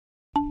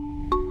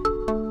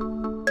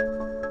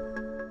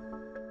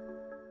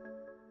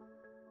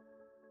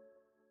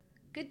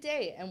Good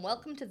day, and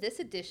welcome to this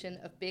edition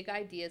of Big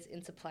Ideas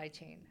in Supply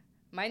Chain.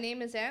 My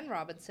name is Anne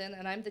Robinson,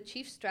 and I'm the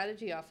Chief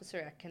Strategy Officer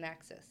at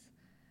Kinaxis.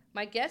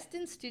 My guest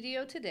in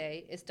studio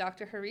today is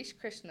Dr. Harish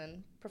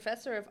Krishnan,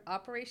 Professor of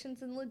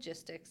Operations and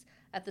Logistics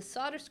at the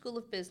Sauder School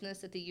of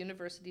Business at the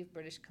University of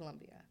British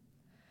Columbia.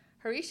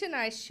 Harish and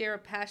I share a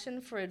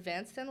passion for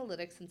advanced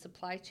analytics and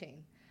supply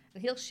chain,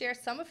 and he'll share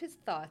some of his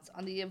thoughts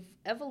on the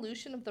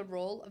evolution of the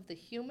role of the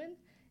human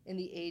in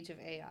the age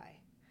of AI.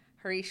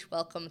 Harish,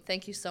 welcome.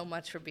 Thank you so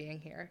much for being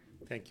here.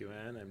 Thank you,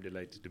 Anne. I'm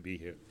delighted to be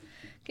here.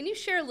 Can you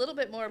share a little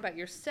bit more about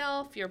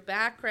yourself, your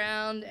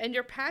background, and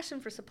your passion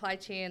for supply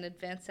chain and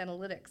advanced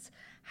analytics?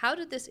 How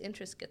did this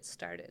interest get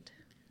started?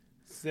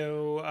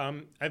 So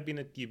I've been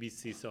at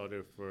UBC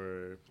Sauder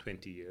for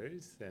 20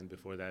 years, and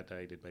before that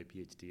I did my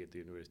PhD at the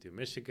University of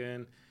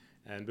Michigan.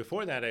 And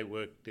before that I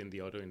worked in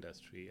the auto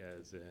industry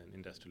as an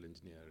industrial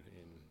engineer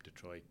in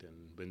Detroit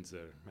and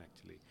Windsor,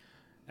 actually.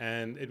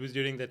 And it was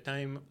during that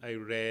time I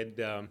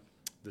read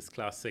this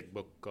classic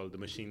book called The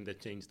Machine That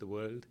Changed the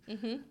World,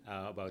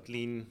 about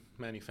lean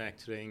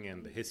manufacturing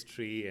and the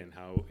history and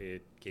how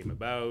it came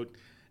about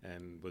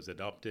and was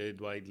adopted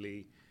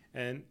widely.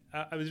 And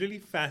I was really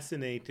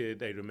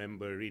fascinated. I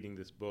remember reading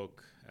this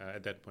book.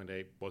 At that point,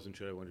 I wasn't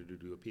sure I wanted to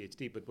do a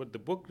PhD, but what the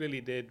book really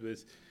did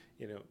was,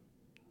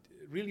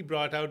 really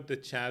brought out the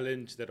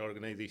challenge that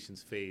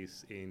organizations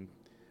face in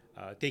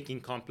taking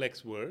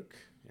complex work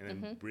and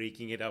then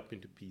breaking it up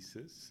into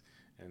pieces,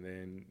 and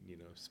then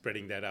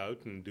spreading that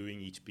out and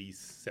doing each piece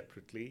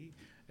separately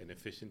and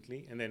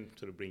efficiently, and then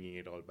sort of bringing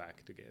it all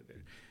back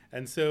together.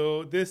 And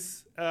so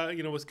this,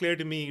 was clear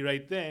to me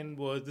right then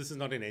was this is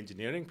not an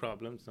engineering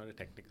problem, it's not a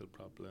technical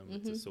problem,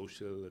 it's a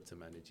social, it's a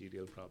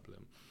managerial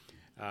problem.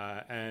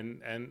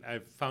 And I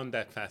found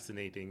that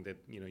fascinating that,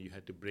 you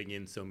had to bring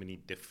in so many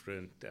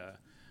different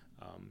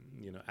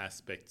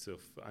aspects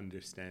of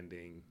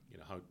understanding,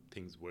 how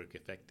things work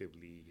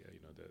effectively,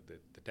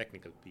 the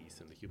technical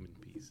piece and the human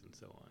piece and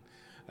so on.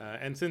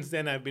 And since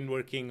then, I've been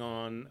working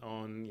on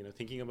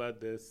thinking about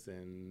this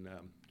and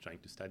trying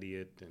to study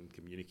it and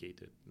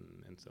communicate it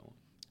and so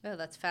on. Oh,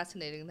 that's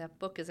fascinating. That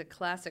book is a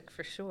classic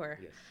for sure.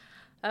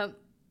 Yes.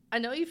 I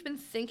know you've been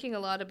thinking a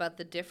lot about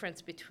the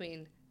difference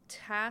between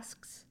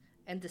tasks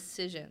and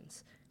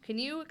decisions. Can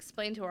you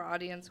explain to our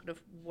audience sort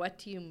of what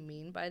do you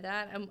mean by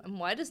that, and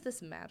why does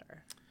this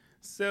matter?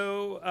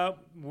 So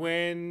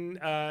when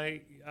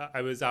I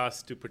was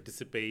asked to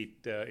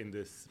participate in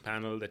this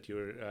panel that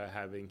you're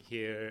having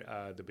here,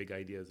 the Big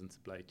Ideas in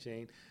Supply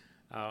Chain,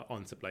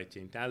 on supply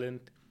chain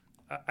talent,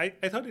 I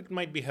thought it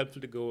might be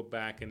helpful to go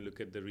back and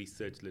look at the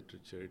research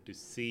literature to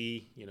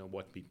see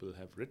what people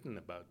have written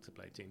about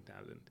supply chain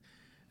talent.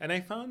 And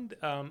I found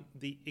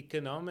the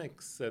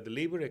economics, the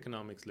labor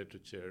economics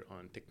literature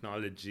on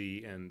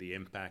technology and the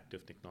impact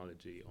of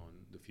technology on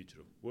the future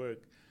of work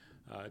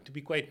to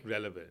be quite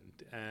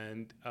relevant.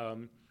 And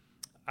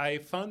I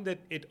found that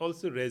it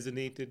also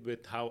resonated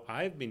with how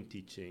I've been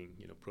teaching,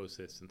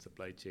 process and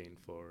supply chain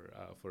for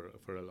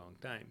a long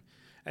time.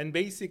 And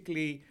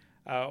basically,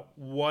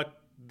 what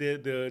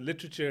the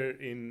literature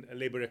in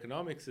labor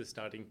economics is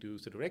starting to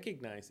sort of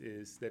recognize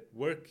is that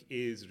work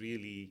is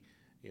really,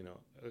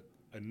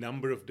 a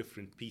number of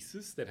different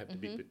pieces that have to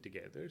be put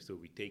together. So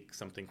we take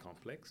something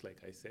complex,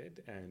 like I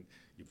said, and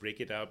you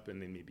break it up,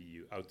 and then maybe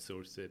you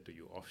outsource it, or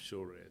you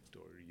offshore it,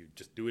 or you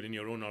just do it in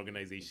your own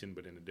organization,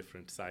 but in a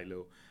different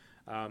silo.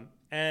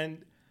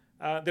 And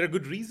there are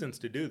good reasons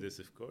to do this,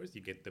 of course.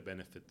 You get the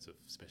benefits of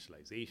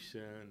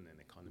specialization and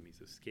economies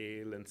of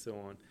scale and so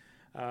on.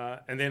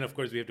 And then, of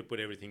course, we have to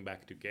put everything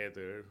back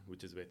together,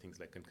 which is where things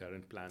like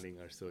concurrent planning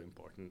are so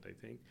important, I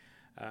think.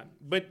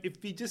 But if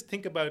we just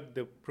think about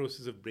the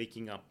process of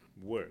breaking up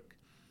work,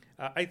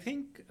 I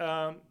think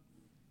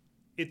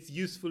it's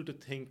useful to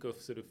think of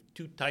sort of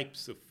two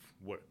types of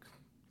work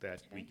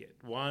that we get.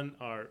 One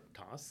are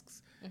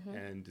tasks,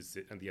 and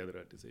the other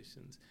are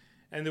decisions.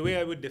 And the way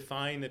I would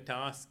define a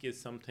task is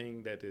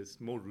something that is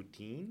more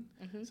routine,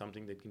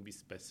 something that can be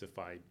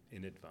specified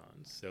in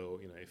advance.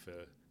 So, if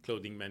a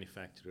clothing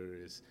manufacturer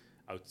is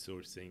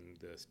outsourcing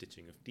the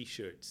stitching of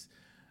T-shirts,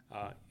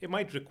 it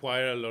might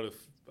require a lot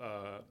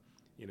of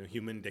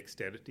human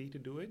dexterity to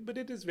do it, but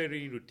it is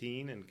very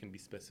routine and can be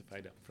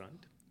specified up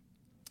front.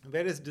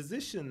 Whereas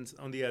decisions,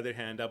 on the other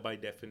hand, are by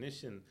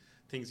definition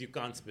things you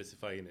can't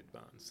specify in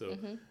advance. So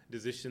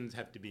decisions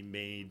have to be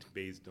made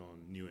based on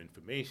new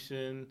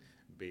information,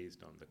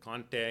 based on the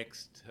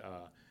context,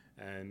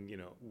 and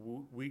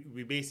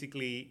we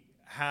basically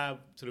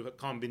have sort of a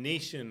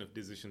combination of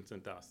decisions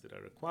and tasks that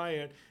are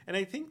required. And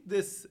I think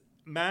this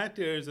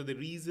matters, or the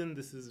reason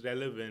this is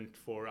relevant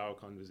for our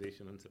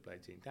conversation on supply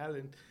chain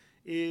talent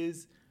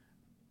is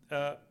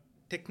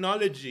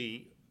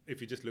technology.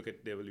 If you just look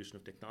at the evolution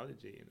of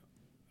technology,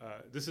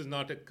 this is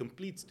not a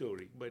complete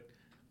story, but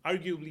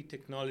arguably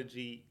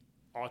technology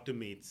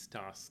automates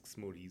tasks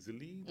more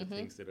easily, the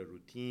things that are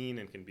routine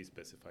and can be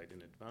specified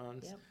in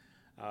advance,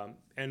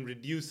 and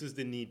reduces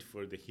the need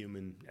for the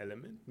human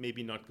element.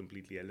 Maybe not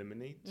completely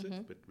eliminates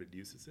it, but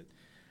reduces it.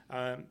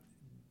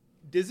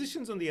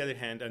 Decisions, on the other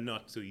hand, are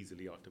not so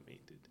easily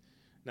automated.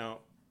 Now,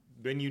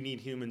 when you need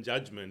human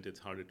judgment, it's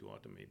harder to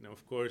automate. Now,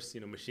 of course,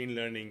 machine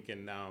learning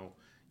can now,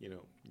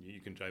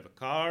 you can drive a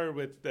car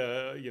with,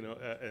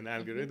 an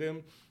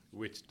algorithm,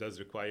 which does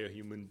require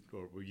human,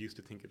 or we used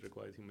to think it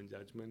requires human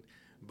judgment.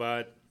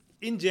 But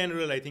in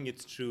general, I think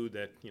it's true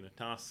that,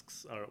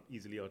 tasks are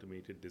easily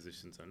automated,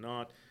 decisions are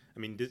not. I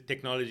mean,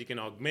 technology can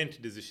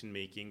augment decision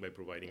making by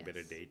providing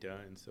better data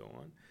and so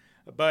on.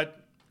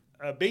 But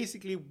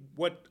basically,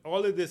 what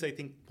all of this, I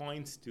think,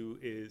 points to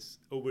is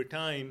over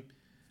time,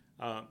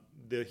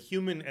 the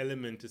human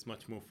element is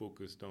much more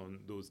focused on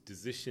those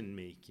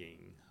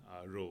decision-making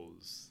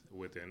roles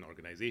within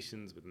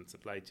organizations, within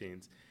supply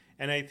chains.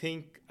 And I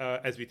think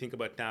as we think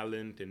about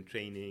talent and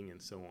training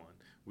and so on,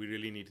 we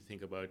really need to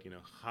think about,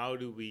 how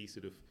do we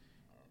sort of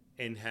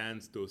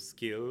enhance those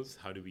skills?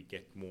 How do we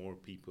get more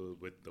people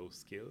with those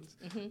skills?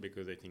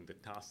 Because I think the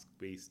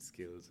task-based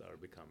skills are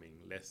becoming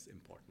less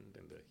important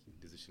and the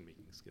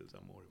decision-making skills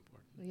are more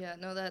important. Yeah,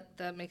 no,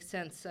 that makes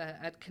sense.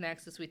 At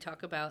Kinaxis, we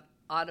talk about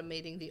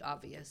automating the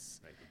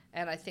obvious. Right.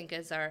 And I think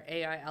as our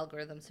AI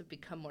algorithms have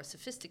become more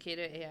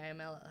sophisticated,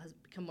 AI/ML has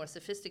become more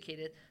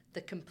sophisticated,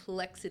 the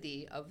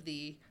complexity of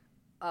the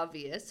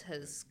obvious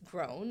has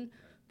grown.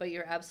 But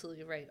you're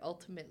absolutely right.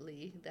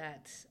 Ultimately,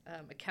 that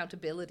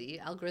accountability,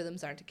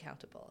 algorithms aren't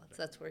accountable. So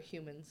that's where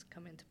humans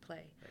come into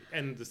play. Right.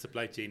 And the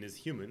supply chain is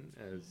human,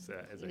 as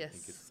I think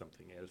is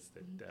something else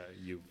that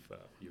you've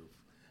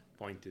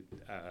pointed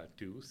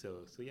to.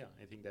 So yeah,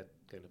 I think that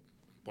kind of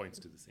points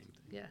to the same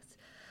thing. Yes.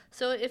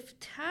 So if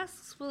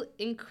tasks will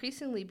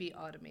increasingly be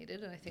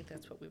automated, and I think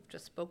that's what we've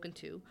just spoken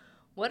to,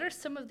 what are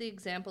some of the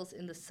examples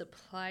in the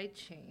supply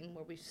chain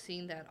where we've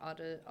seen that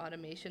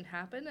automation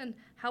happen, and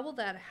how will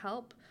that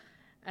help?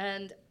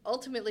 And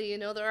ultimately,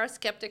 there are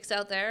skeptics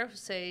out there who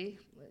say,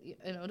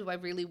 do I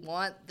really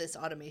want this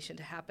automation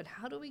to happen?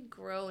 How do we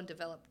grow and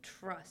develop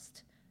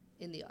trust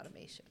in the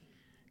automation?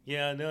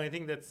 Yeah, no, I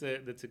think that's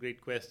a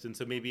great question.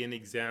 So maybe an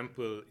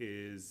example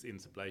is in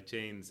supply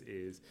chains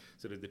is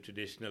sort of the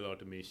traditional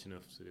automation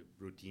of sort of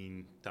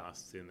routine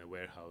tasks in a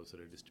warehouse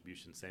or a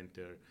distribution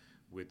center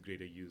with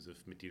greater use of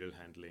material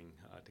handling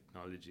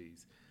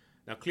technologies.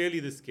 Now, clearly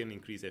this can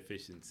increase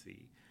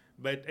efficiency.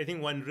 But I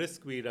think one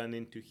risk we run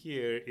into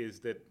here is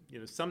that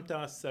some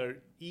tasks are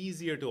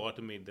easier to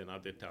automate than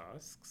other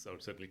tasks, or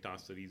certainly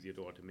tasks are easier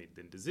to automate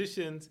than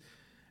decisions.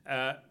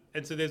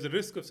 And so there's a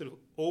risk of sort of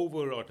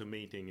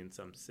over-automating in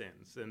some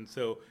sense. And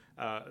so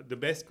the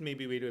best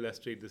maybe way to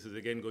illustrate this is,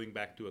 again, going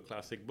back to a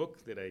classic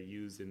book that I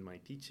use in my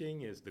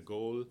teaching is The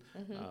Goal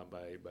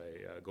by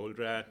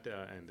Goldratt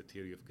and the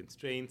Theory of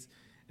Constraints.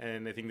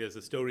 And I think there's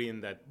a story in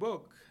that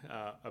book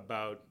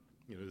about,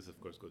 this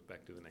of course goes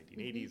back to the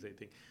 1980s, I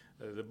think.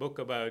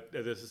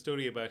 There's a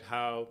story about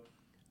how,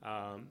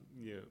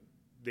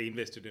 they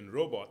invested in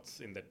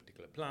robots in that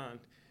particular plant.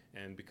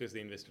 And because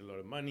they invested a lot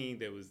of money,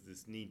 there was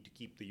this need to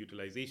keep the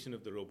utilization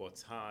of the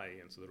robots high.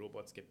 And so the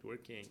robots kept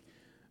working.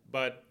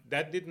 But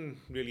that didn't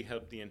really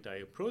help the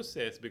entire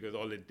process because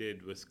all it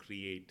did was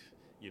create,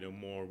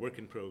 more work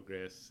in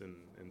progress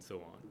and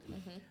so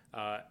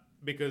on.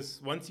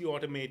 Because once you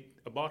automate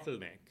a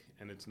bottleneck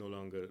and it's no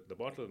longer the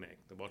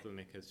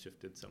bottleneck has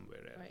shifted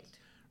somewhere else.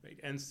 Right.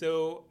 And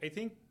so I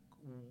think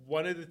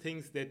one of the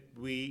things that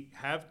we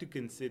have to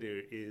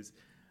consider is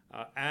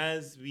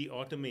as we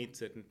automate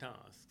certain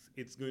tasks,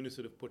 it's going to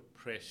sort of put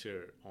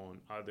pressure on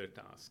other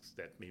tasks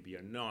that maybe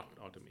are not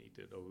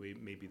automated, or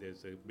maybe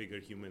there's a bigger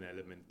human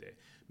element there.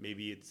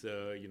 Maybe it's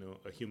a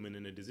human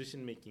in a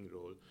decision-making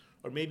role,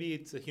 or maybe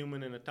it's a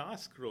human in a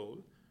task role,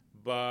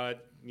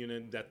 but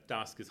that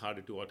task is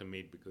harder to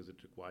automate because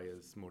it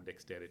requires more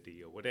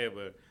dexterity or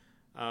whatever.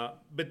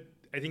 But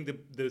I think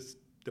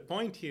the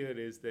point here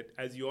is that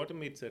as you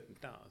automate certain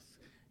tasks,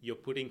 you're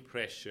putting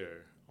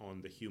pressure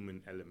on the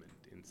human element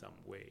in some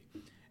way.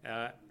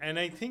 And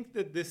I think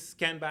that this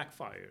can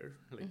backfire,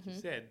 like you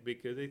said,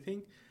 because I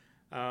think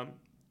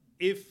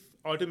if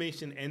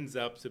automation ends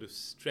up sort of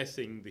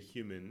stressing the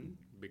human,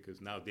 because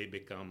now they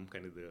become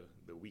kind of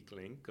the weak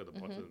link or the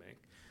bottleneck,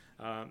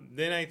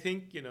 then I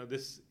think,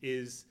 this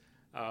is,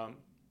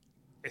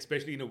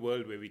 especially in a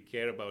world where we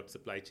care about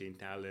supply chain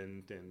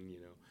talent and,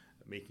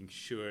 making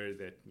sure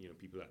that,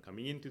 people are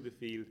coming into the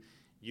field,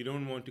 you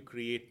don't want to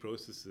create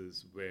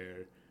processes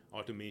where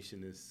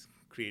automation is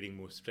creating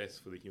more stress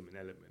for the human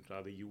element.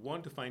 Rather, you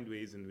want to find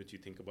ways in which you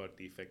think about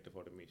the effect of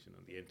automation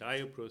on the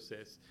entire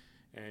process,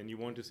 and you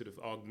want to sort of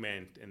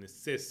augment and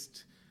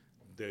assist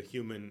the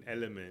human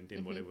element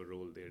in whatever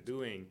role they're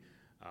doing,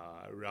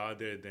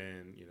 rather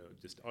than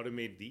just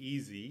automate the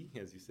easy,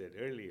 as you said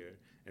earlier,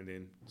 and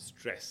then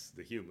stress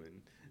the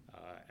human.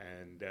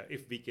 And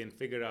if we can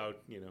figure out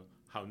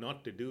how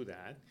not to do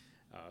that,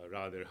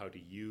 rather how to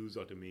use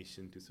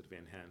automation to sort of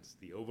enhance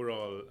the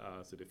overall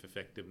sort of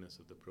effectiveness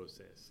of the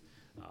process,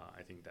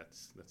 I think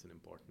that's an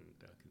important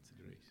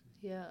consideration.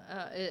 Yeah,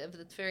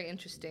 that's very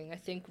interesting. I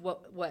think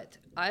what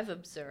I've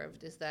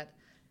observed is that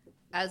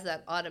as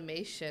that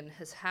automation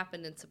has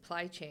happened in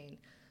supply chain,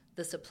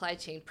 the supply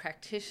chain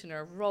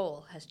practitioner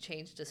role has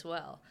changed as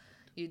well.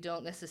 you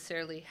don't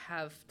necessarily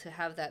have to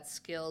have that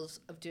skills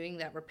of doing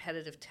that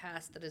repetitive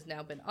task that has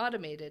now been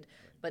automated,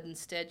 but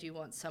instead you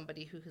want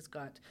somebody who has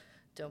got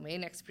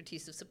domain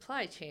expertise of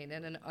supply chain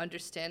and an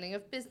understanding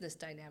of business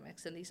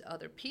dynamics and these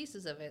other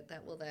pieces of it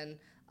that will then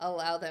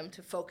allow them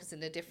to focus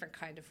in a different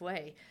kind of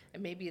way.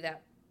 And maybe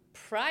that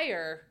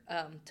prior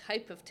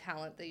type of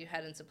talent that you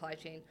had in supply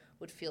chain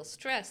would feel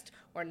stressed,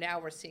 or now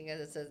we're seeing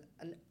it as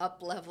an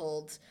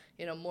up-leveled,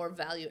 more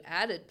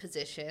value-added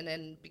position,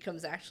 and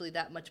becomes actually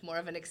that much more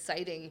of an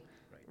exciting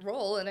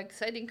role, an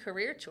exciting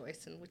career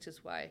choice, and which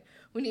is why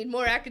we need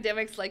more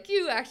academics like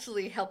you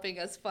actually helping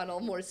us funnel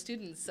more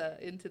students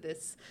into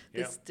this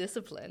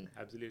discipline.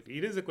 Absolutely.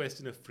 It is a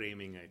question of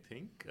framing, I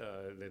think.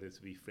 That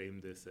is, we frame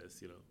this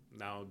as,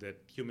 now that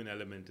human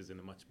element is in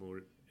a much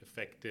more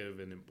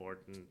effective and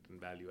important and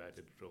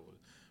value-added role.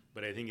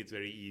 But I think it's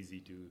very easy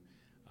to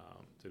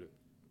sort of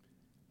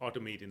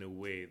automate in a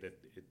way that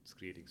it's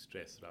creating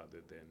stress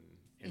rather than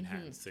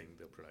enhancing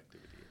the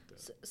productivity of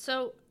the...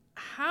 So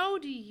how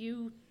do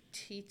you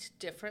teach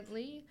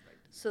differently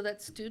so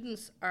that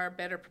students are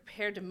better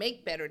prepared to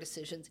make better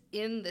decisions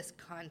in this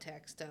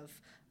context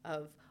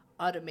of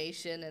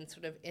automation and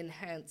sort of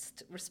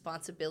enhanced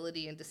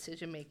responsibility and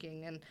decision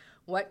making? And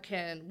what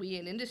can we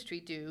in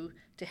industry do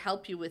to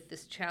help you with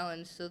this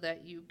challenge so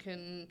that you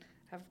can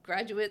have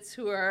graduates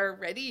who are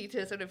ready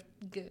to sort of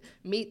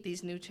meet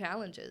these new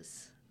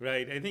challenges?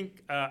 Right. I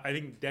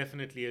think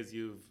definitely, as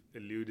you've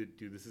alluded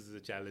to, this is a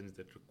challenge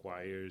that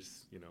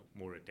requires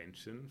more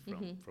attention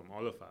from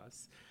all of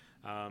us.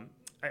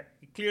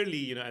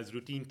 Clearly, as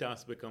routine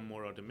tasks become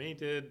more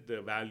automated,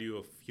 the value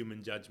of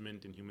human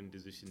judgment and human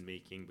decision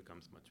making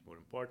becomes much more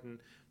important.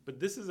 But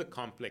this is a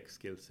complex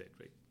skill set,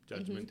 right?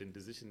 Judgment and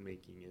decision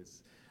making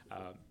is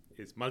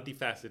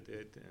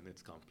multifaceted, and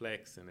it's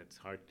complex, and it's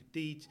hard to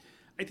teach.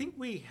 I think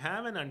we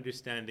have an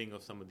understanding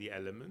of some of the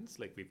elements,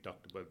 like we've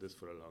talked about this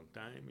for a long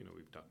time.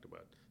 We've talked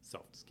about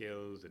soft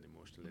skills and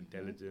emotional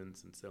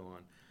intelligence and so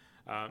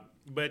on.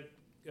 But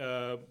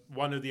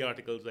one of the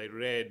articles I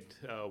read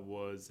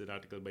was an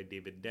article by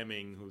David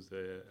Deming, who's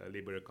a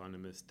labor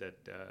economist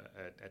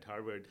at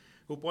Harvard,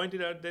 who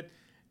pointed out that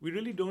we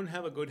really don't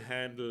have a good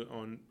handle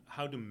on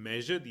how to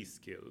measure these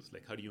skills,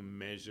 like how do you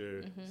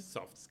measure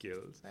soft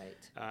skills,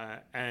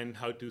 and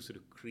how to sort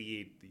of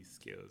create these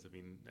skills. I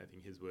mean, I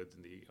think his words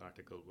in the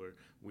article were,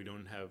 we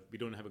don't have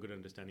a good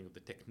understanding of the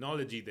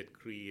technology that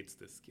creates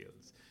the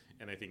skills,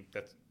 and I think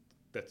that's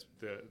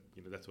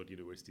what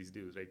universities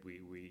do, right?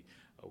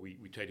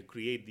 We try to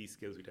create these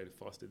skills, we try to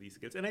foster these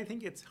skills, and I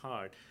think it's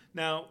hard.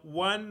 Now,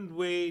 one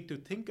way to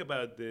think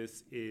about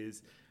this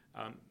is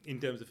in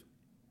terms of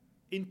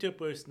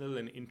interpersonal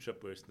and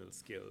intrapersonal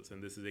skills,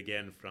 and this is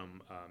again from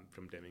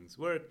Deming's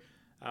work.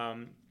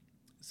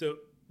 So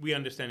we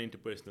understand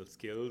interpersonal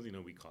skills.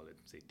 We call it,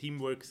 say,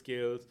 teamwork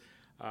skills,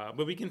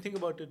 but we can think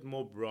about it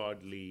more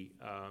broadly.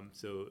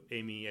 So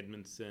Amy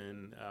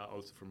Edmondson,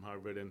 also from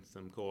Harvard, and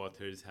some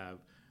co-authors have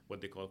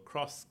what they call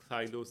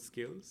cross-silo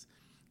skills,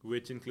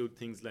 which include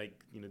things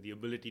like the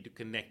ability to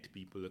connect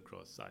people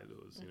across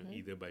silos,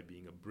 either by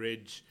being a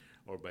bridge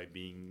or by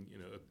being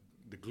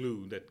the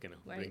glue that kind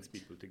of brings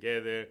people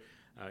together.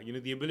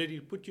 The ability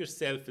to put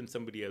yourself in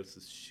somebody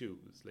else's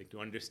shoes, like to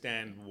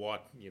understand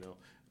what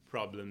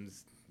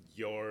problems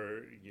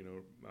your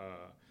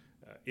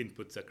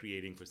inputs are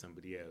creating for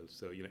somebody else.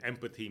 So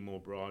empathy more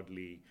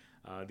broadly,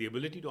 the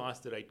ability to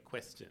ask the right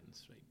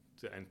questions, right?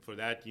 So, and for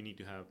that you need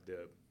to have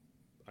the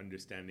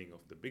understanding of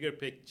the bigger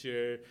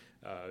picture,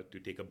 to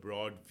take a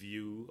broad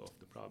view of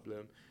the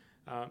problem,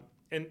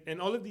 and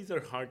all of these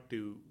are hard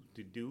to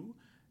do.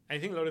 I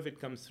think a lot of it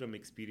comes from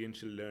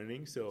experiential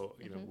learning. So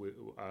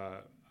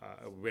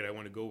where I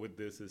want to go with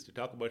this is to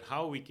talk about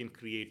how we can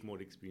create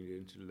more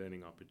experiential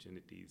learning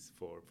opportunities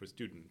for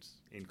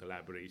students in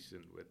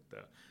collaboration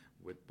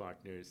with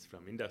partners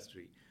from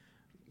industry.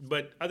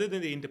 But other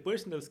than the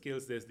interpersonal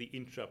skills, there's the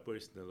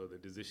intrapersonal or the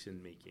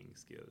decision-making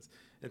skills.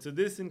 And so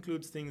this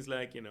includes things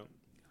like,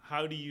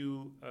 how do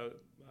you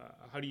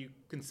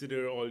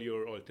consider all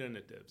your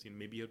alternatives?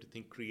 Maybe you have to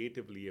think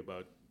creatively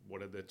about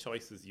what are the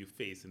choices you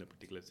face in a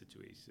particular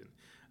situation.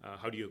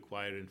 How do you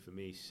acquire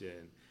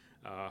information?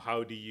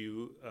 How do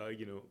you,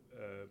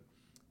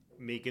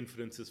 make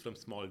inferences from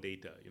small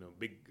data?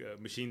 Big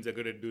machines are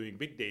good at doing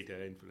big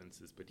data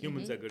inferences, but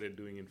humans are good at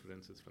doing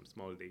inferences from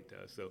small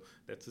data. So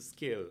that's a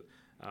skill.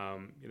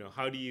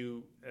 How do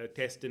you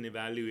test and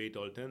evaluate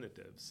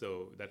alternatives?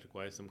 So that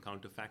requires some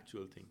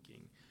counterfactual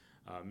thinking,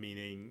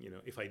 meaning,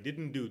 if I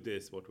didn't do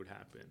this, what would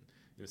happen?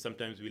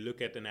 Sometimes we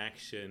look at an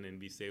action and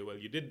we say, well,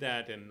 you did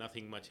that and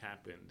nothing much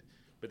happened.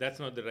 But that's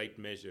not the right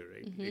measure,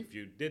 right? If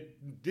you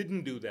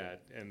didn't do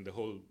that and the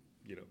whole,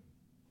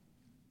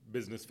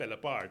 business fell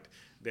apart,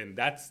 then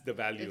that's the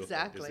value of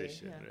that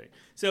decision, right?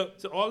 So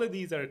all of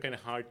these are kind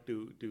of hard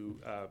to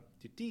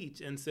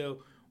teach. And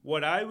so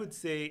what I would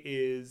say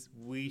is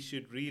we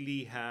should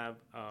really have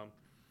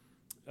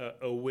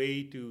a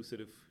way to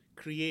sort of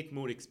create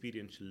more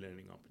experiential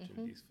learning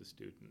opportunities for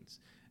students.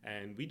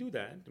 And we do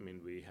that. I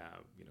mean, we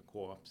have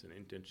co-ops and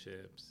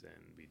internships,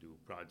 and we do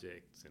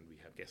projects, and we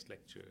have guest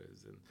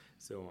lectures, and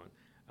so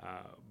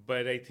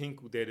But I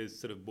think there is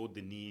sort of both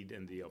the need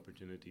and the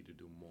opportunity to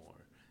do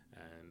more.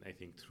 And I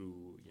think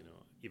through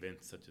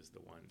events such as the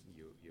one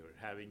you're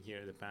having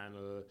here, the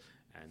panel,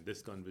 and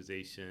this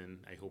conversation,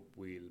 I hope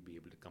we'll be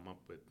able to come up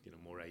with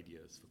more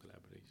ideas for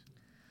collaboration.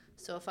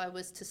 So if I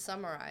was to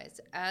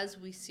summarize, as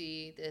we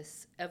see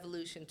this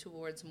evolution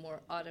towards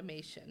more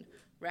automation,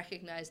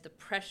 recognize the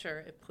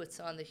pressure it puts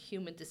on the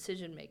human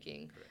decision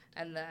making, Correct.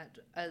 and that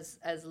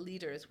as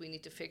leaders we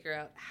need to figure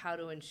out how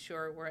to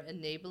ensure we're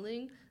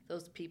enabling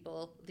those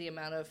people the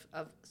amount of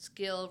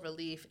skill,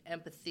 relief,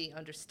 empathy,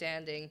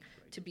 understanding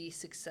to be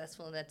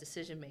successful in that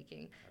decision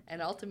making.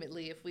 And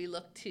ultimately, if we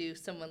look to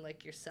someone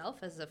like yourself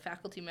as a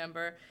faculty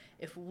member,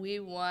 if we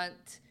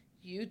want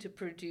you to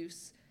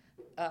produce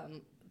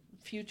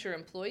future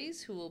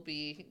employees who will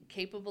be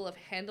capable of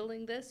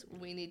handling this,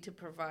 we need to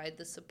provide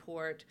the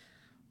support,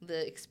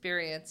 the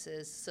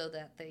experiences, so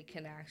that they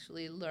can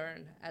actually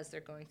learn as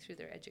they're going through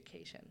their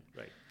education.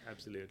 Right,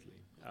 absolutely.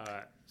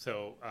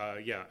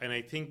 Yeah, and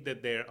I think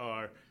that there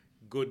are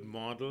good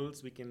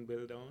models we can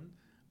build on,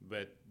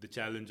 but the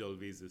challenge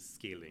always is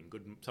scaling.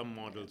 Some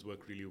models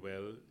work really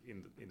well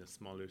in a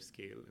smaller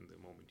scale. In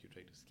the moment you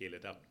try to scale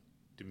it up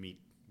to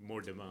meet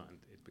more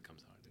demand, it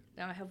becomes harder.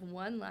 Now I have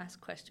one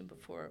last question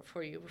before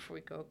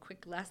we go.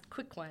 Quick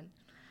one.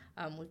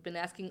 We've been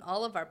asking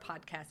all of our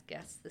podcast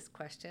guests this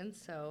question,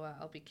 so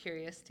I'll be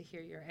curious to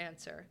hear your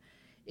answer.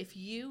 If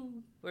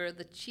you were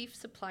the chief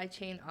supply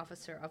chain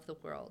officer of the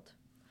world,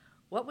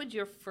 what would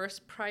your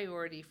first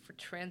priority for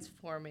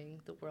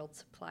transforming the world's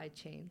supply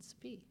chains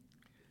be?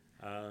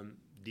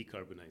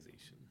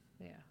 Decarbonization.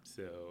 Yeah.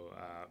 So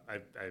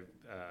I've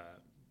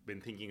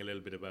been thinking a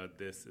little bit about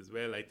this as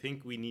well. I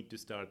think we need to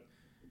start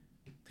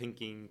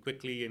thinking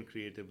quickly and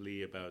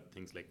creatively about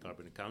things like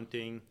carbon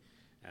accounting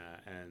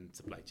and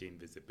supply chain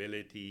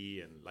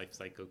visibility and life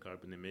cycle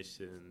carbon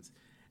emissions,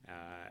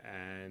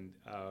 and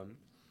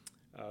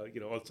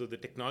also the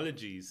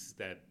technologies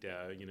that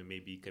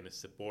maybe kind of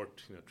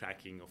support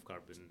tracking of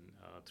carbon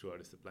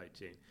throughout a supply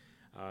chain,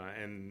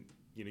 and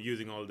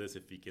using all this,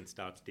 if we can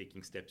start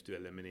taking steps to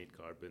eliminate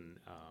carbon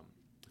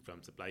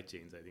from supply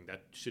chains, I think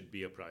that should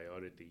be a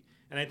priority.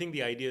 And I think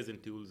the ideas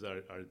and tools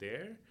are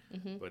there,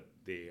 but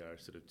they are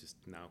sort of just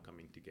now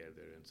coming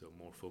together, and so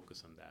more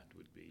focus on that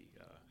would be,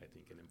 I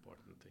think, an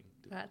important thing.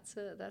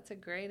 That's a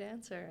great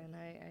answer, and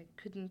I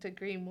couldn't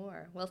agree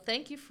more. Well,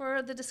 thank you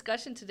for the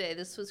discussion today.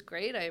 This was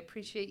great. I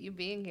appreciate you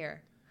being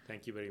here.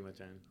 Thank you very much,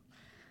 Anne.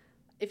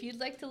 If you'd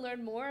like to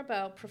learn more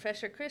about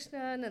Professor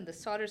Krishnan and the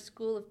Sauder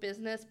School of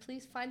Business,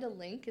 please find a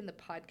link in the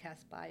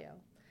podcast bio.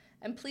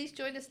 And please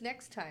join us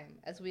next time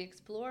as we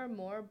explore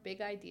more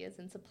big ideas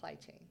in supply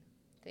chain.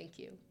 Thank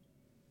you.